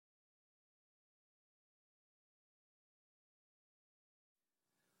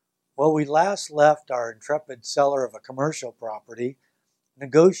Well, we last left our intrepid seller of a commercial property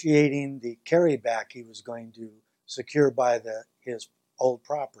negotiating the carryback he was going to secure by his old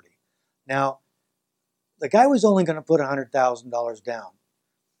property. Now, the guy was only going to put $100,000 down.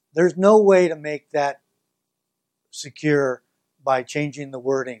 There's no way to make that secure by changing the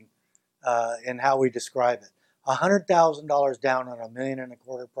wording in how we describe it. $100,000 down on $1.25 million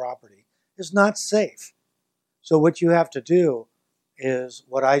property is not safe. So what you have to do is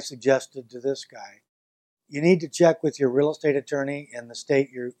what I suggested to this guy. You need to check with your real estate attorney in the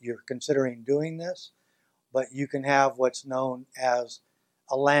state you're considering doing this, but you can have what's known as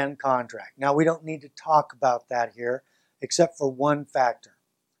a land contract. Now, we don't need to talk about that here, except for one factor.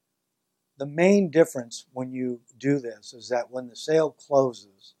 The main difference when you do this is that when the sale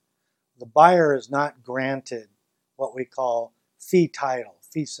closes, the buyer is not granted what we call fee title,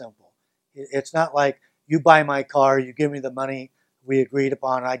 fee simple. It's not like you buy my car, you give me the money we agreed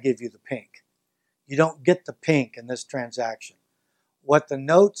upon, I give you the pink. You don't get the pink in this transaction. What the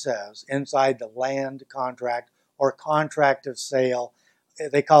note says inside the land contract or contract of sale,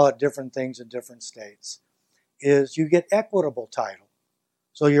 they call it different things in different states, is you get equitable title.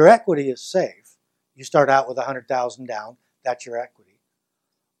 So your equity is safe. You start out with $100,000 down, that's your equity.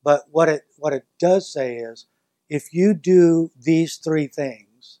 But what it does say is, if you do these three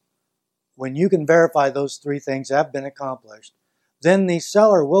things, when you can verify those three things have been accomplished, then the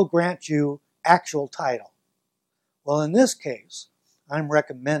seller will grant you actual title. Well, in this case, I'm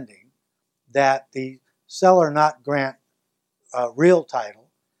recommending that the seller not grant real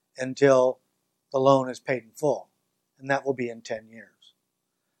title until the loan is paid in full, and that will be in 10 years.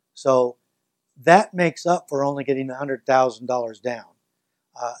 So that makes up for only getting $100,000 down.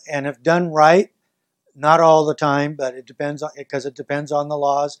 And if done right, not all the time, but it depends on, because it depends on the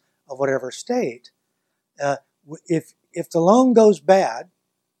laws of whatever state. If the loan goes bad,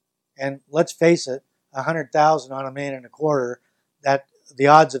 and let's face it, $100,000 on $1.25 million, that the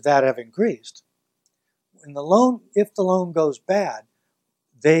odds of that have increased. If the loan goes bad,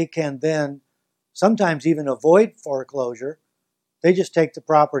 they can then sometimes even avoid foreclosure. They just take the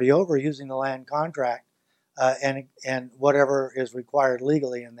property over using the land contract and whatever is required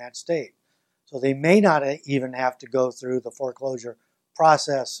legally in that state. So they may not even have to go through the foreclosure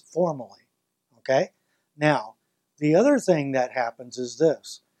process formally. Okay? Now, the other thing that happens is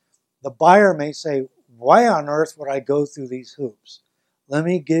this. The buyer may say, why on earth would I go through these hoops? Let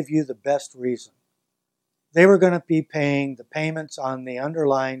me give you the best reason. They were going to be paying the payments on the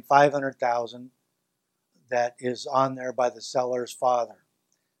underlying $500,000 that is on there by the seller's father.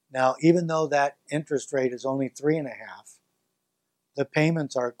 Now, even though that interest rate is only 3.5%, the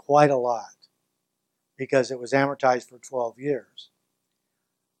payments are quite a lot because it was amortized for 12 years.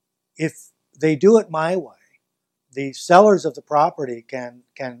 If they do it my way, the sellers of the property can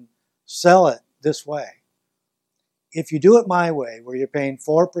sell it this way. If you do it my way, where you're paying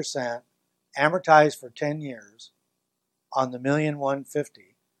 4%, amortized for 10 years on the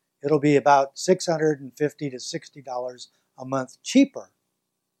 $1,150,000, it'll be about $650 to $60 a month cheaper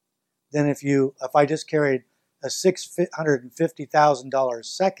than if I just carried a $650,000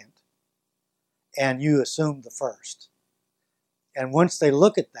 second and you assumed the first. And once they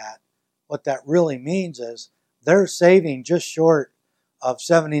look at that, what that really means is they're saving just short of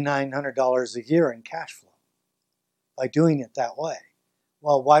 $7,900 a year in cash flow by doing it that way.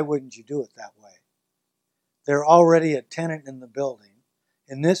 Well, why wouldn't you do it that way? They're already a tenant in the building.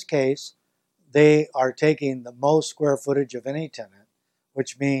 In this case, they are taking the most square footage of any tenant,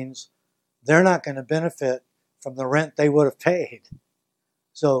 which means they're not going to benefit from the rent they would have paid.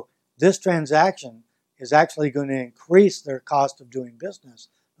 So this transaction is actually going to increase their cost of doing business,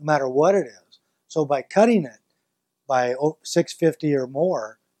 no matter what it is. So by cutting it by $650 or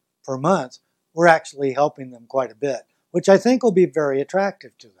more per month, we're actually helping them quite a bit, which I think will be very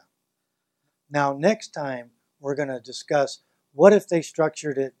attractive to them. Now, next time, we're going to discuss what if they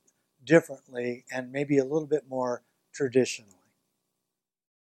structured it differently and maybe a little bit more traditional.